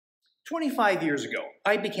25 years ago,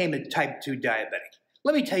 I became a type 2 diabetic.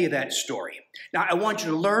 Let me tell you that story. Now, I want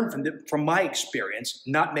you to learn from my experience,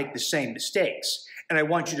 not make the same mistakes. And I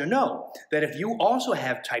want you to know that if you also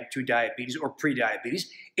have type 2 diabetes or prediabetes,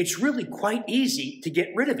 it's really quite easy to get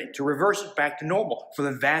rid of it, to reverse it back to normal for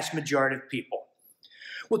the vast majority of people.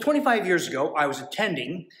 Well, 25 years ago, I was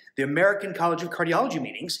attending the American College of Cardiology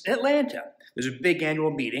meetings in Atlanta. There's a big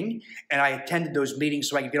annual meeting, and I attended those meetings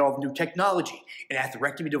so I could get all the new technology and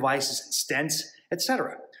atherectomy devices and stents,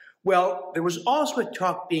 etc. Well, there was also a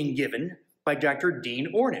talk being given by Dr.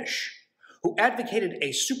 Dean Ornish, who advocated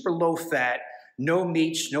a super low-fat, no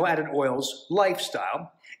meats, no added oils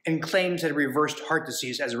lifestyle and claims that it reversed heart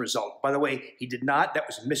disease as a result. By the way, he did not. That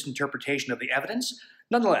was a misinterpretation of the evidence.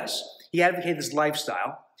 Nonetheless, he advocated this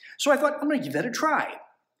lifestyle. So I thought, I'm going to give that a try.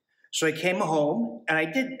 So I came home and I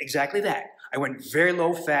did exactly that. I went very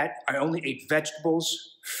low fat. I only ate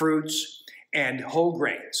vegetables, fruits, and whole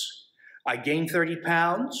grains. I gained 30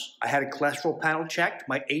 pounds. I had a cholesterol panel checked.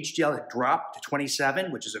 My HDL had dropped to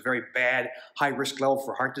 27, which is a very bad high-risk level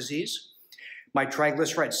for heart disease. My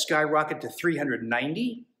triglycerides skyrocketed to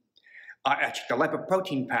 390. I checked the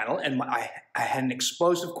lipoprotein panel, and I had an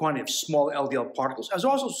explosive quantity of small LDL particles. I was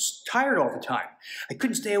also tired all the time. I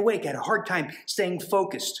couldn't stay awake. I had a hard time staying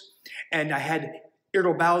focused. And I had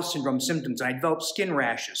irritable bowel syndrome symptoms. I developed skin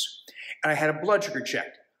rashes. And I had a blood sugar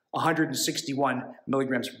checked, 161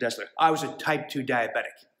 milligrams per deciliter. I was a type 2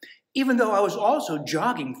 diabetic. Even though I was also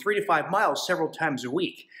jogging 3 to 5 miles several times a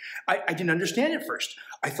week. I didn't understand at first.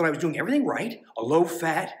 I thought I was doing everything right, a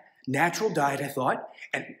low-fat, natural diet, I thought,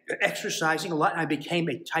 and exercising a lot, and I became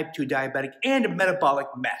a type 2 diabetic and a metabolic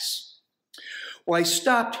mess. Well, I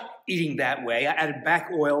stopped eating that way. I added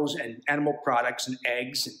back oils and animal products and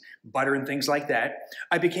eggs and butter and things like that.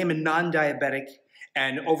 I became a non-diabetic,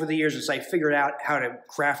 and over the years, as I figured out how to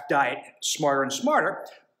craft diet smarter and smarter,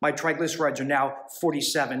 my triglycerides are now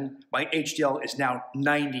 47, my HDL is now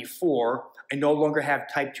 94, I no longer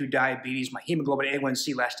have type 2 diabetes. My hemoglobin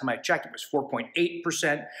A1C, last time I checked, it was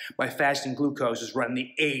 4.8%. My fasting glucose is running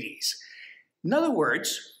the 80s. In other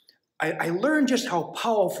words, I learned just how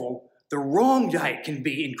powerful the wrong diet can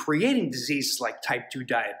be in creating diseases like type 2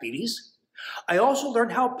 diabetes. I also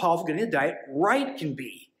learned how powerful getting the diet right can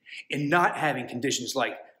be in not having conditions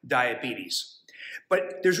like diabetes.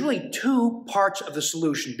 But there's really two parts of the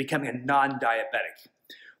solution to becoming a non-diabetic.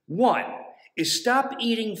 One is stop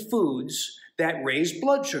eating foods that raise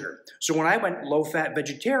blood sugar. So when I went low-fat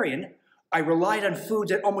vegetarian, I relied on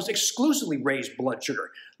foods that almost exclusively raised blood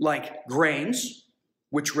sugar, like grains,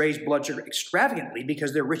 which raise blood sugar extravagantly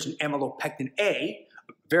because they're rich in amylopectin A,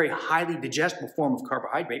 a very highly digestible form of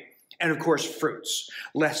carbohydrate, and of course fruits,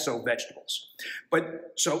 less so vegetables.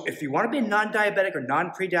 But so if you want to be a non-diabetic or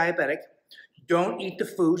non-pre-diabetic, don't eat the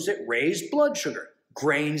foods that raise blood sugar,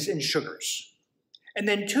 grains and sugars. And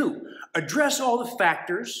then two, address all the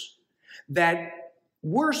factors that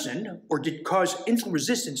worsen or cause insulin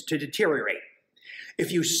resistance to deteriorate.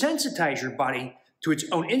 If you sensitize your body to its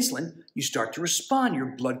own insulin, you start to respond. Your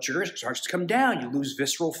blood sugar starts to come down. You lose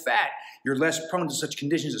visceral fat. You're less prone to such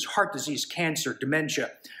conditions as heart disease, cancer,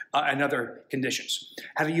 dementia, and other conditions.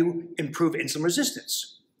 How do you improve insulin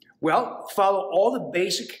resistance? Well, follow all the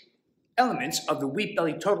basic elements of the Wheat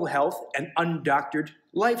Belly Total Health and Undoctored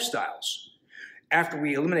lifestyles. After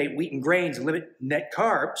we eliminate wheat and grains and limit net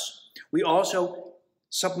carbs, we also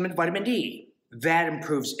supplement vitamin D. That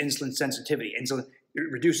improves insulin sensitivity. It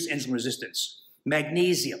reduces insulin resistance.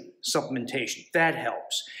 Magnesium supplementation, that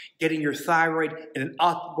helps. Getting your thyroid in an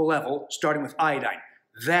optimal level, starting with iodine,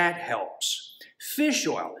 that helps. Fish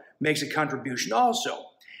oil makes a contribution also.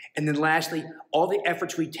 And then lastly, all the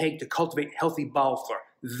efforts we take to cultivate healthy bowel flora,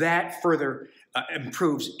 that further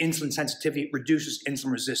improves insulin sensitivity, reduces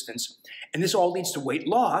insulin resistance. And this all leads to weight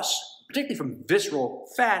loss, particularly from visceral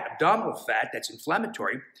fat, abdominal fat that's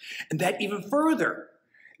inflammatory, and that even further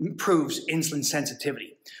improves insulin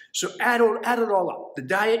sensitivity. So add it all up. The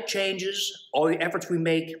diet changes, all the efforts we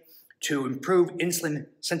make to improve insulin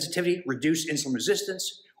sensitivity, reduce insulin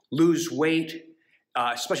resistance, lose weight,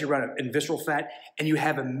 especially around in visceral fat, and you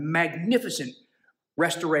have a magnificent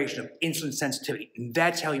restoration of insulin sensitivity. And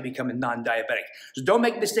that's how you become a non-diabetic. So don't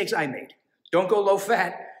make mistakes I made. Don't go low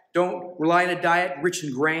fat. Don't rely on a diet rich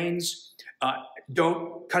in grains.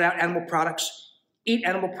 Don't cut out animal products. Eat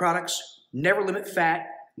animal products. Never limit fat.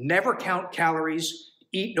 Never count calories.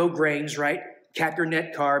 Eat no grains, right? Cap your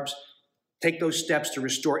net carbs. Take those steps to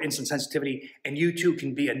restore insulin sensitivity, and you too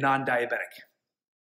can be a non-diabetic.